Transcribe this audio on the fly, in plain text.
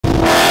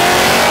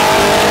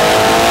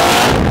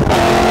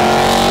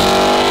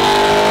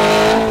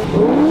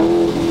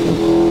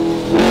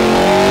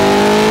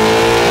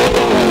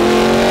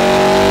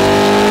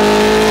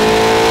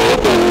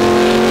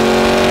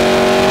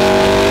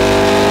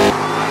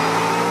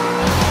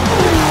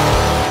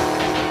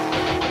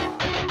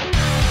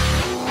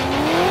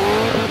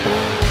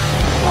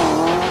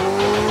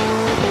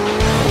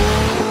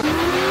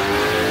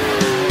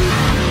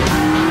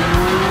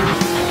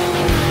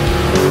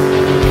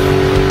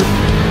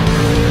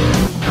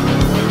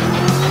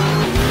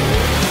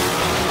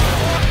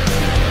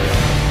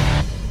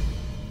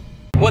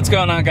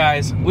going on,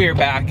 guys? We are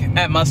back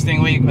at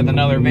Mustang Week with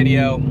another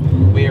video.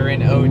 We are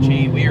in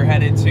OG. We are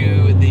headed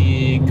to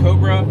the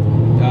Cobra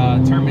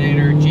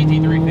Terminator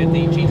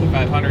GT350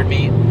 GT500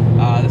 meet.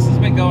 This has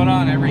been going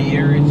on every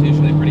year. It's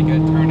usually a pretty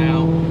good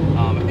turnout.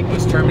 I think it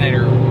was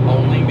Terminator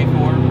only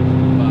before,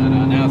 but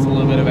now it's a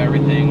little bit of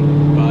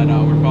everything. But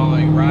we're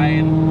following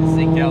Ryan, the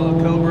Zinc Yellow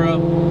Cobra,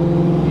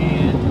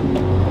 and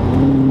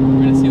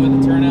we're gonna see what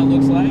the turnout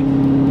looks like.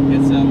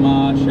 Get some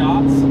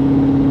shots.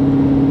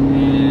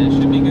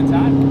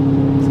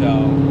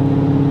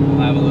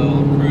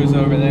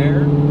 Over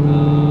there. I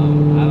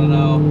don't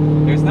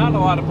know. There's not a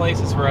lot of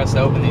places for us to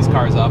open these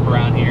cars up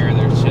around here.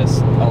 There's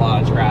just a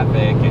lot of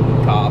traffic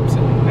and cops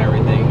and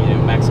everything. You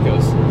know,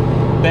 Mexico's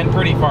been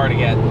pretty far to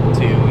get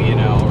to, you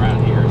know,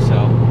 around here.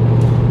 So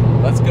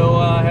let's go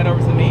head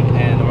over to the meet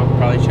and we'll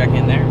probably check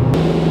in there.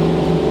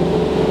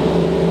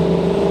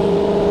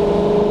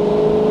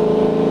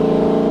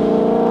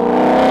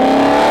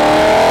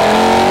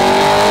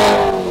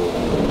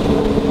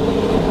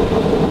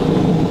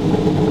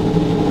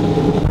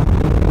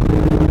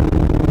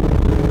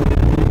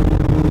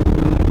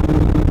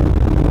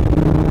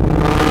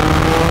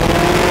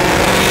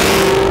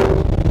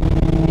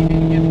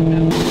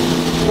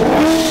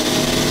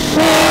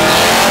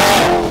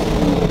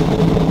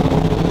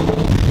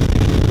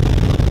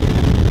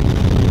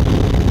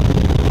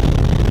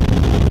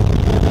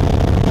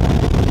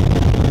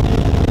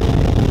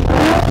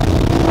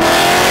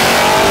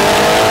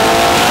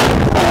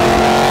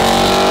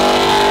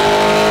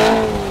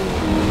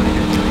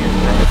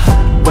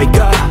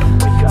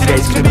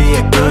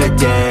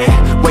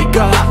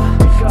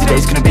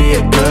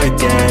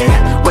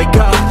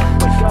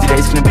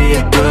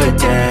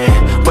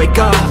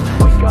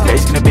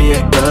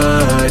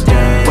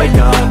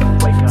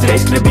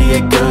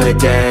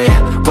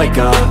 Wake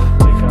up,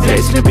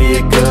 today's gonna be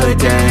a good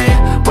day.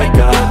 Wake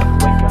up,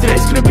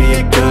 today's gonna be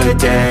a good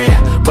day.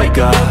 Wake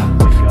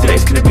up,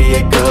 today's gonna be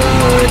a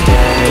good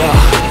day.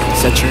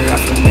 Set your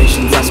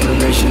affirmations,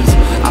 aspirations.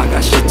 I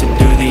got shit to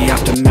do, the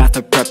aftermath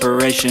of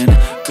preparation.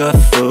 Good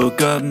food,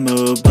 good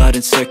mood, blood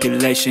in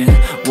circulation.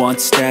 One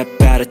step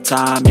at a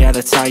time, yeah,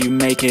 that's how you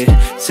make it.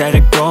 Set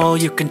a goal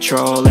you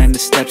control and the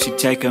steps you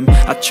take them.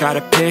 I try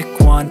to pick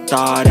one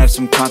thought, have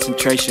some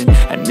concentration.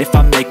 And if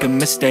I make a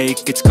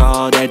mistake, it's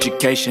called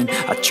education.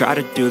 I try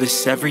to do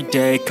this every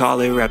day,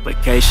 call it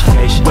replication.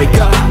 Wake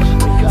up,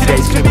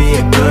 today's gonna be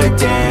a good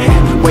day.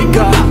 Wake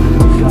up,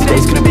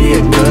 today's gonna be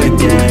a good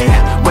day.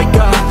 Wake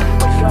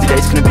up,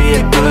 today's gonna be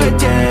a good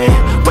day.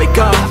 Wake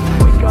up,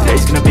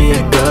 today's gonna be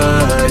a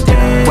good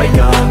day. Wake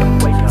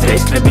up,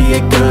 today's gonna be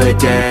a good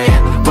day.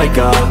 Wake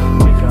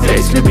up,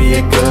 today's gonna be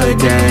a good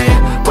day.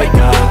 Wake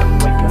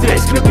up,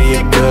 today's gonna be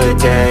a good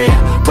day.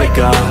 Wake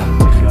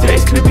up,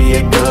 today's gonna be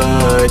a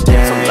good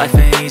day. So life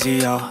ain't easy,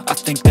 yo, I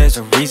think there's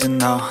a reason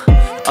though.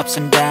 Ups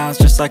and downs,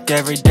 just like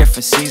every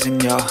different season,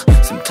 yo.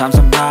 Sometimes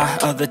I'm high,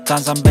 other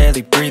times I'm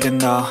barely breathing,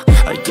 though.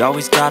 I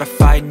always gotta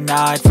fight and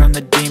hide from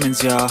the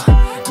demons, yo.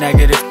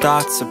 Negative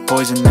thoughts are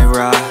poison, they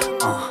rot.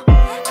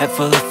 Head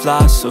full of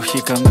flies, so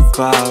here come the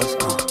clouds.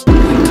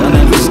 They'll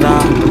never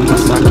stop,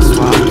 unless I can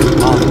swap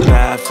all the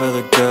bad for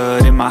the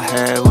good in my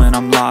head when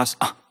I'm lost.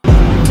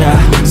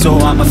 Yeah, so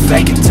I'ma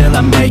fake it till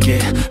I make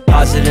it.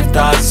 Positive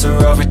thoughts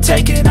are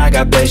overtaken, I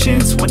got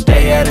patience. One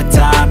day at a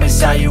time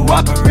is how you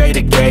operate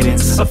a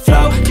cadence. A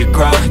flow, you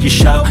grow, you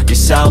show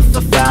yourself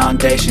a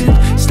foundation.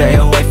 Stay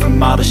away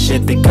from all the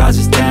shit that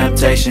causes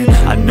temptation.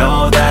 I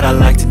know that I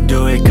like to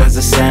do it cause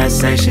it's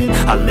sensation.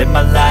 I live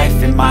my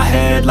life in my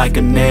head like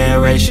a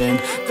narration.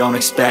 Don't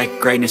expect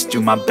greatness,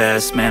 do my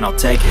best, man, I'll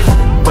take it.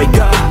 Wake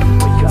up,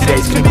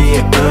 today's gonna be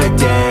a good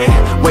day.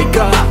 Wake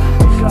up,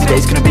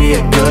 today's gonna be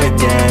a good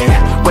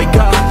day. Wake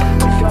up,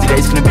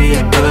 today's gonna be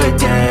a good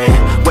day.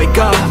 Wake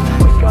up,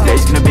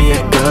 today's gonna be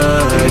a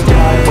good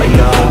day. Wake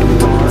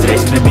up,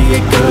 today's gonna be a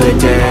good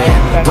day.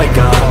 Wake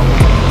up,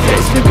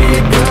 today's gonna be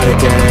a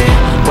good day.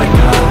 Wake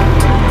up,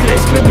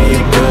 today's gonna be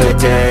a good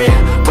day.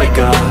 Wake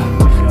up,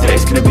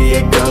 today's gonna be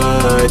a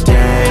good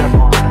day.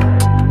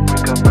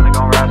 Wake up, really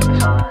gon' rise in the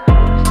sun.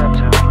 Step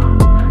 2,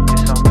 get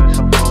some good,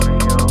 some food in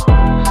you.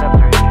 Step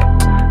 3,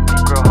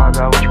 grow hard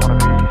about what you wanna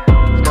be.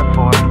 Step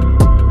 4,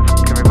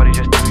 everybody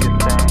just do your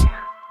thing.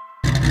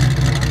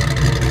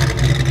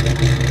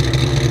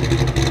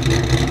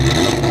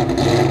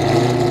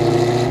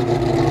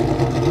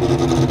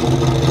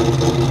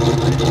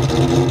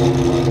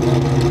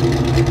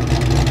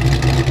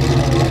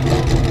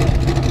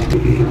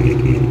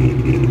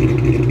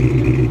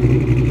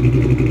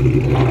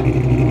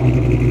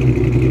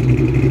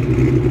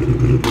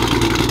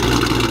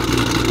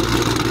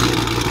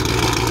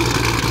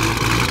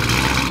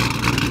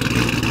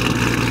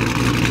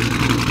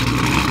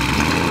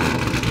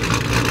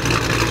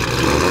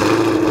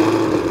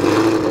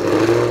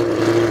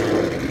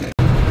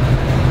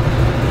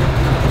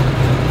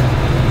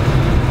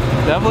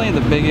 Definitely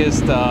the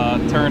biggest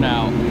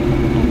turnout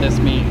this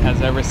meet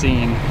has ever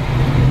seen.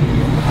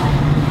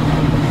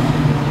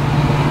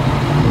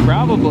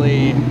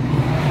 Probably a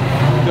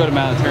good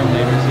amount of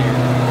Terminators here.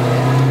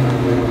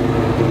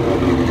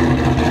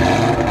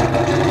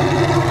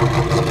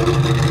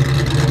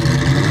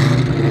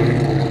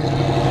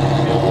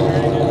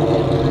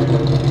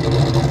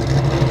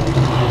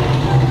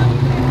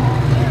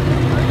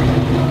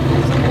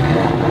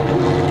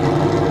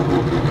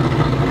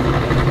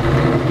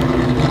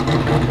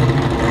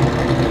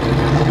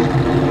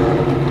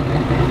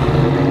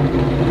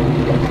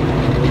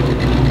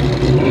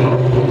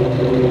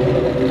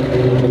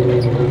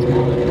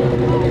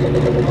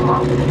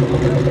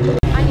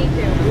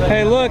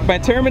 look, my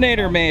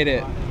Terminator made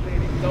it.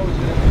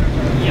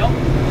 Yep.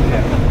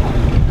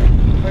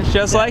 It's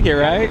just like it,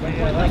 right?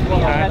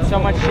 I had so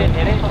much shit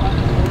in it.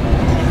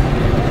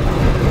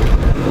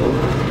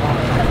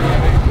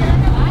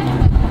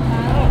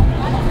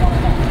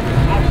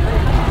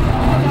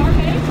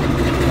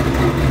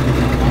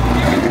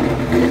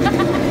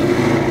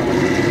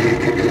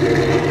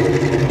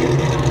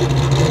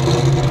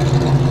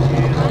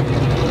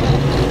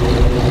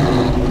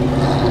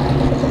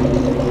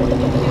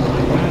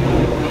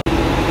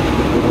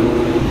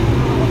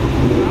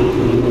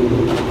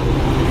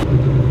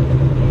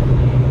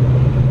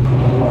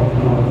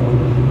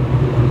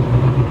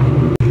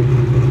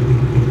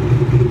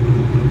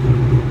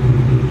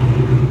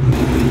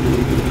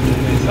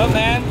 What's up,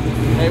 man?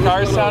 Hey,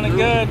 car's sounding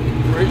good.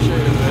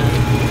 Appreciate it, man.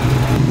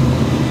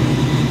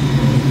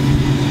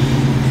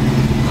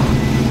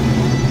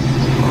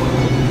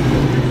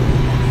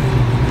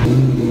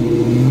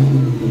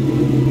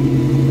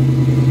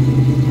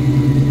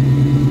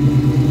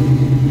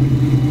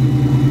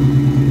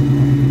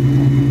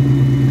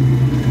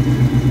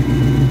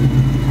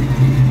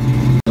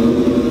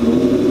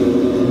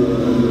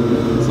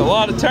 It's a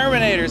lot of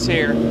Terminators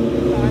here.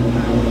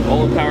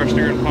 All the power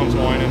steering pump's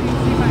whining.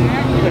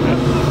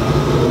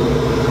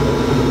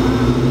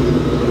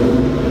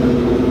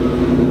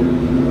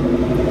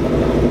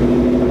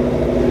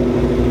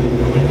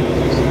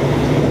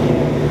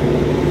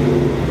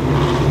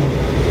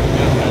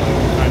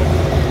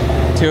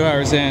 2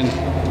 hours in,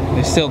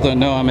 they still don't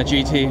know I'm a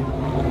GT.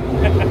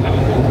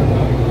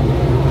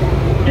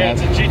 Yeah,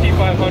 it's a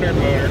GT500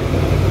 motor.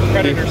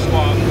 Predator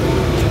swap.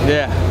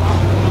 Yeah.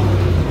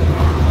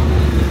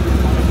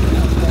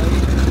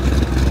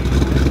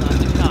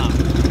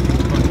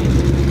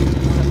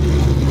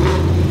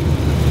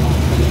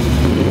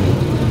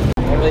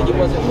 Like it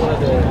wasn't one of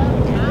the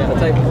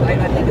type.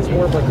 I think it's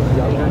more of like a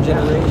younger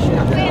generation.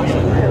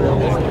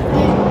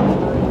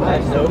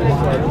 I've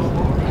noticed like.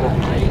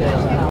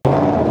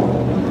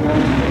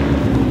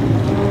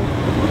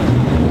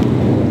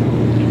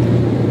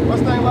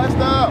 Mustang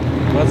lifestyle.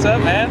 What's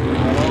up, man?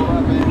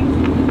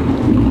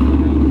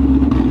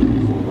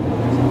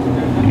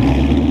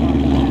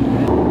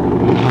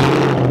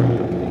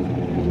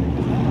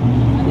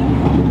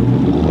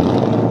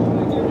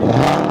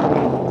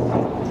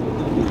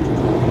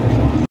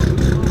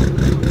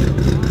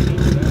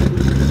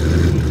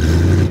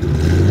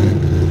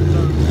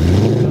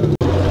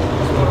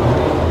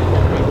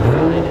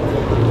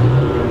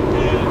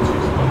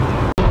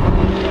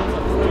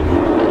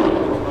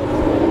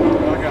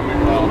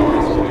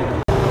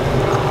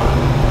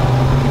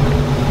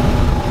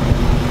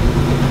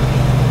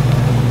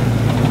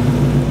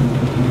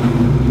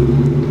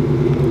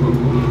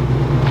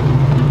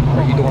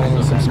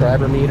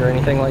 Subscriber meet or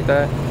anything like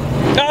that?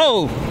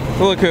 Oh,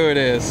 look who it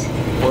is.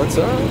 What's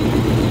up?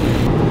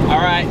 All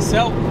right,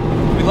 so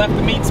we left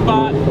the meat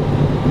spot,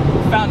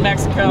 found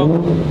Mexico.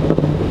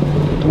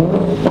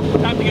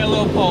 Time to get a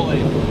little pull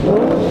in.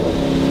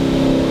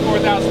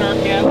 4,000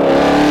 RPM.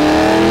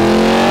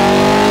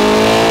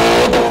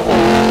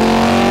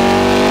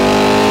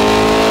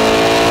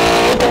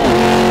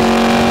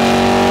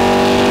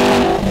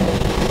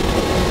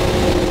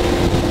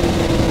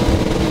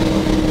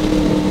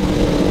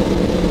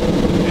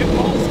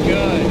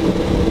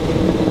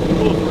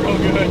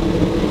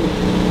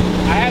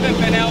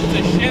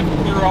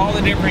 All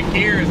the different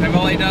gears. I've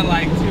only done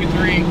like 2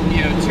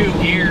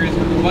 gears,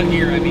 or 1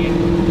 gear, I mean,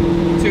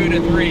 2 to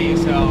 3,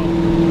 so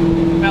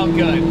felt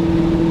good.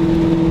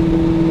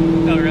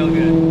 Felt real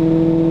good.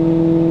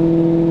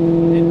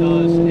 It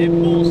does. It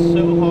pulls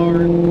so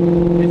hard.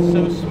 It's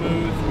so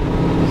smooth.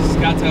 Just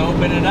got to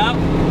open it up.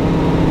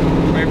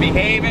 We're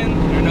behaving.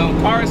 There are no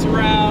cars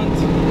around.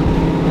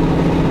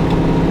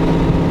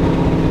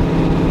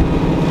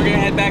 We're gonna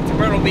head back to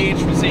Myrtle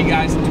Beach. We'll see you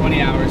guys in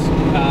 20 hours.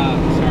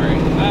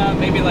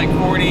 Maybe like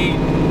 40.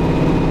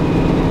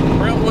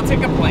 We'll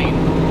take a plane.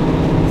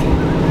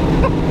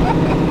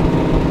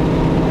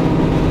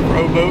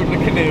 Rowboat and a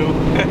canoe.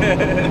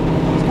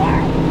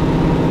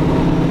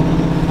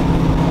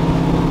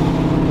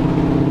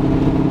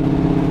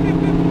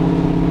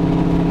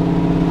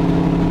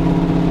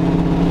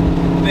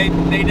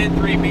 They did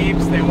 3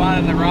 beeps. They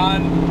wanted to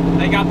run.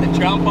 They got the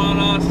jump on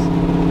us.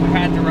 We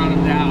had to run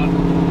them down.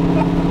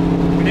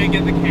 We didn't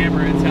get the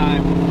camera in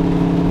time.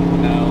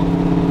 No.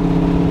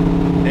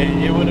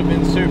 It would have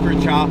been super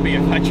choppy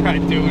if I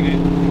tried doing it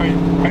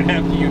right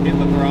after you hit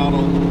the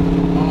throttle.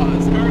 Oh,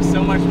 this car is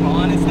so much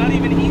fun. It's not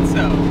even heat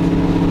soaked.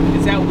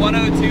 It's at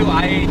 102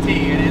 IAT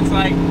and it's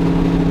like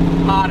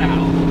hot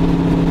out.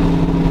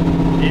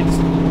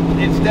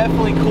 It's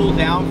definitely cooled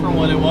down from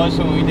what it was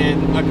when we did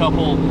a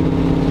couple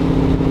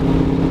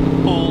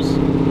pulls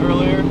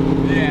earlier.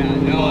 Yeah,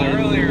 no,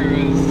 earlier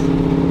it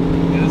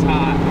was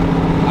hot.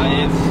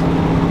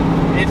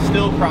 It's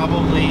still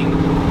probably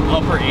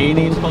upper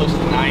 80s, close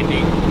to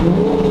 90.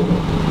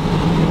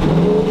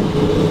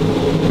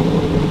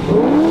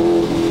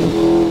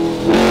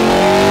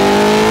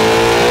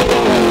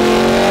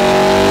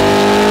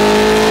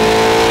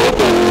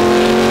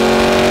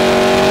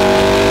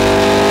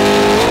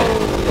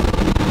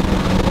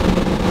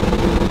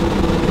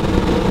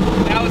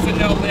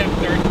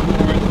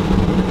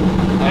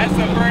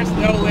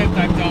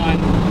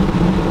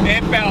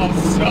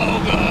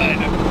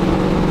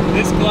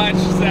 This clutch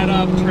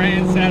setup,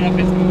 trans setup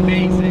is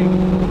amazing.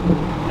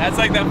 That's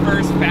like the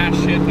first fast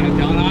shift I've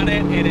done on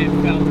it, and it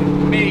felt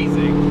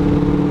amazing.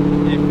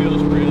 It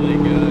feels really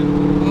good.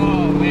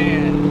 Oh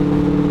man,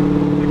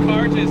 the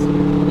car just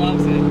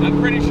loves it. I'm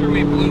pretty sure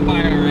we blew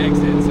by our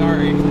exit,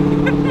 sorry.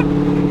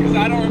 Because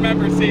I don't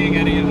remember seeing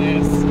any of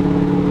this.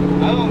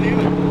 I don't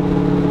either.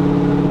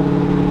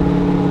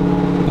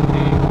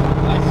 Okay,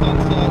 nice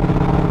sunset.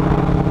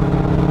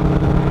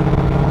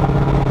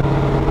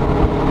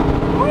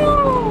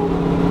 Woo!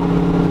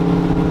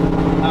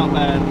 Not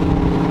bad.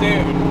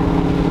 Dude,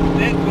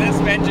 this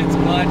Vengeance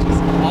clutch is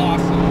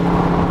awesome.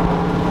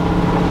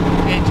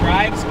 It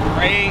drives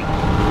great,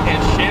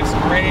 it shifts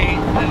great,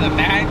 and the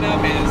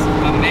Magnum is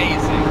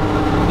amazing.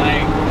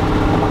 Like,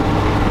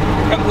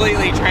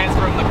 completely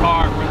transformed the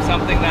car from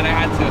something that I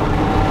had to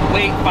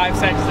wait 5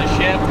 seconds to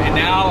shift, and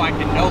now I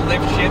can no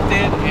lift shift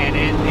it, and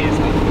it is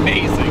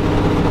amazing.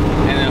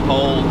 And it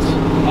holds.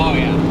 Oh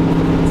yeah.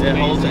 It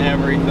holds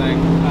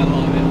everything. I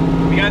love it.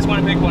 If you guys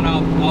want to pick one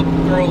up, I'll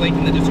throw a link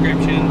in the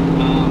description.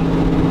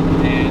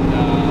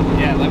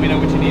 Yeah, let me know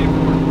what you need it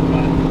for.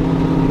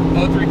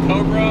 But 03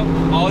 Cobra,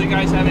 all you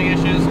guys having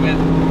issues with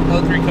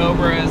 03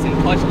 Cobras and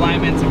clutch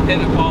alignments and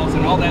pivot balls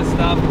and all that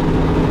stuff,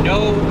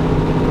 no,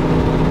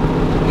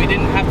 we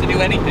didn't have to do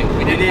anything.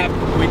 We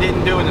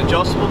didn't do an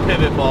adjustable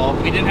pivot ball.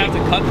 We didn't have to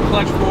cut the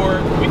clutch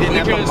forward. We didn't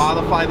have to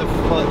modify the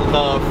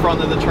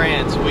front of the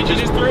trans. We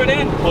just threw it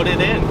in. Put it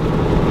in.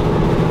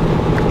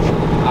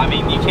 I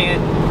mean, you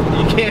can't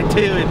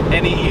do it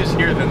any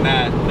easier than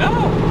that.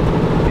 No,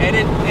 and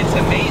it's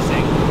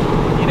amazing.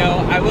 You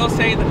know, I will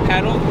say the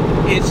pedal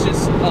is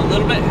just a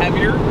little bit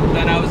heavier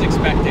than I was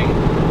expecting,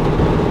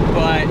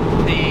 but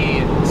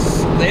the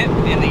slip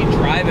and the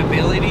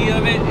drivability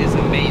of it is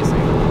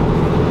amazing.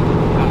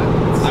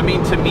 I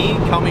mean, to me,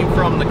 coming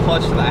from the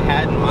clutch that I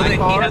had in my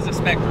car, he has a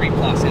Spec 3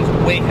 Plus. It's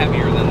way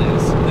heavier than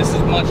this. This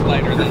is much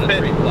lighter than the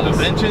 3 Plus.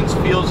 The Vengeance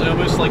feels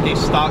almost like a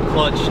stock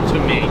clutch to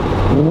me,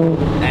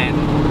 and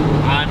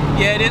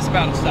yeah, it is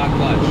about a stock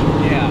clutch.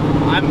 Yeah,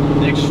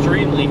 I'm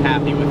extremely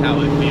happy with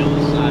how it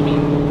feels. I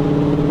mean,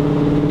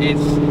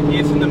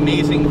 it's an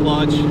amazing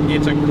clutch.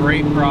 It's a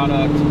great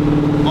product.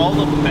 All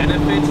the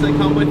benefits that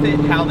come with it,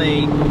 how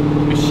they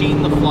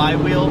machine the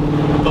flywheel,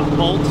 the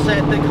bolt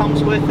set that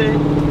comes with it,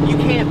 you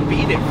can't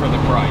beat it for the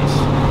price.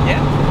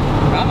 Yeah,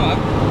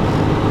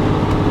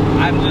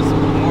 I'm just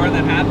more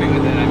than happy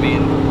with it. I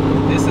mean,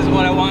 this is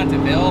what I want to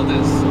build,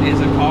 is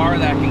a car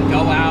that can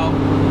go out,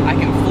 I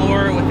can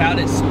floor it without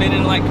it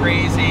spinning like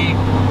crazy.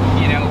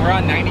 You know, we're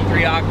on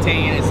 93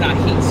 octane, it's not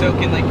heat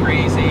soaking like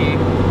crazy.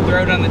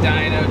 Throw it on the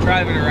dyno,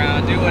 drive it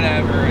around, do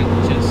whatever, it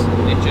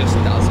just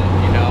does it,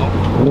 you know?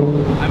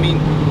 I mean,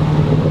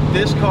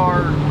 this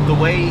car, the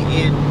way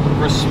it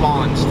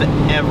responds to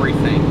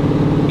everything,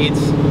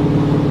 it's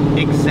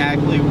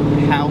exactly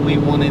how we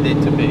wanted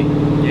it to be.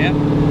 Yeah,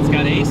 it's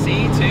got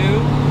AC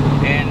too,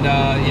 and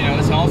you know,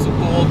 it's also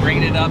cool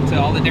bringing it up to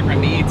all the different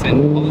meets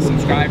and all the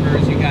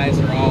subscribers. You guys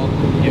are all,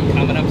 you know,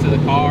 coming up to the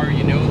car,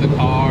 you know the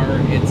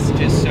car. It's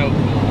just so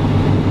cool.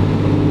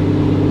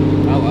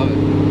 I love it.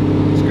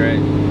 It's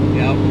great.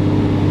 Yep.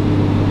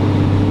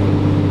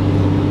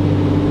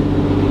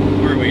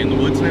 Where are we, in the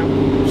woods now? I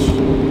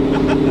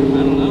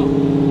don't know.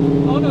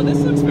 Oh no, this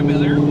looks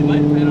familiar. We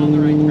might have been on the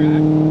right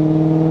track.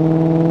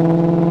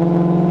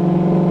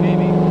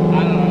 Maybe.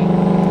 I don't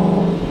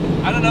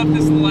know. I don't know if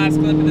this is the last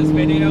clip of this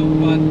video,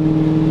 but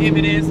if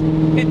it is,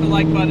 hit the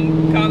like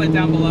button, comment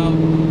down below.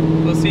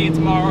 We'll see you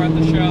tomorrow at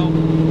the show.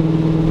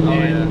 Oh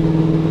yeah.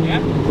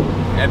 Yeah?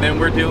 And then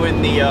we're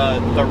doing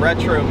the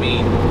retro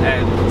meet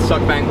at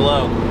Suck Bang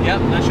Glow.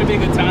 Yep, that should be a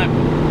good time.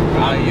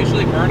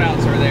 Usually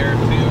burnouts are there too,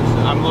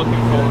 so I'm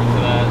looking forward to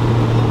that.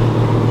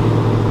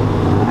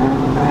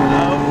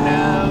 Oh no.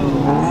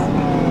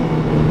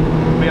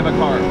 We have a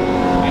car.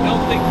 I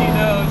don't think he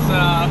knows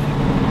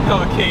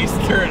okay, he's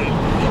turning.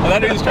 I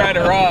thought he was trying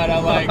to run.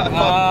 I'm like,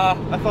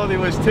 I thought he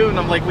was too, and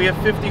I'm like, we have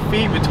 50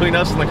 feet between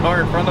us and the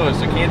car in front of us,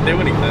 so can't do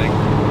anything.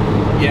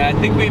 Yeah, I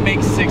think we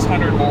make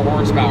 600 more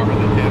horsepower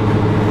than him.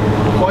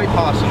 Quite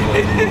possible.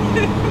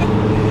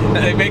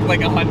 They make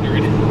like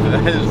 100.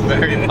 That is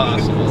very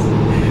possible.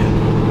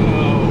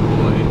 Oh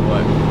boy.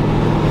 What?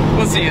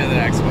 We'll see you in the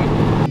next one.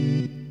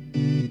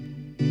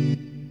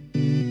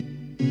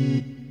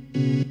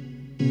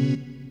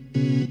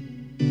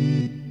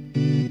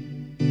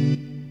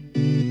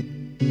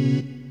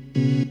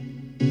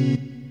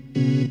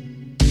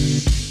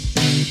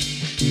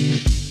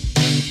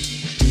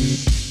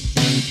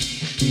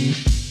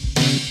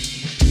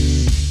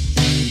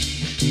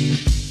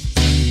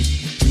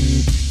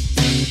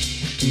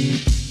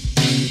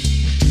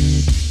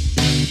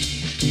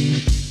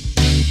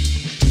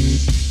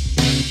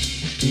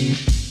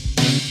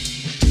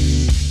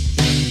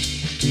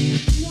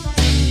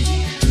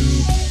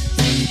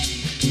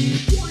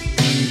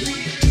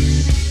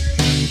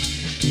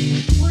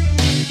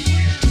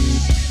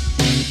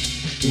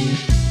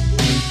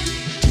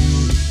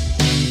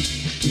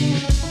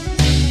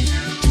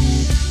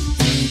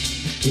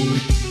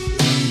 Yeah.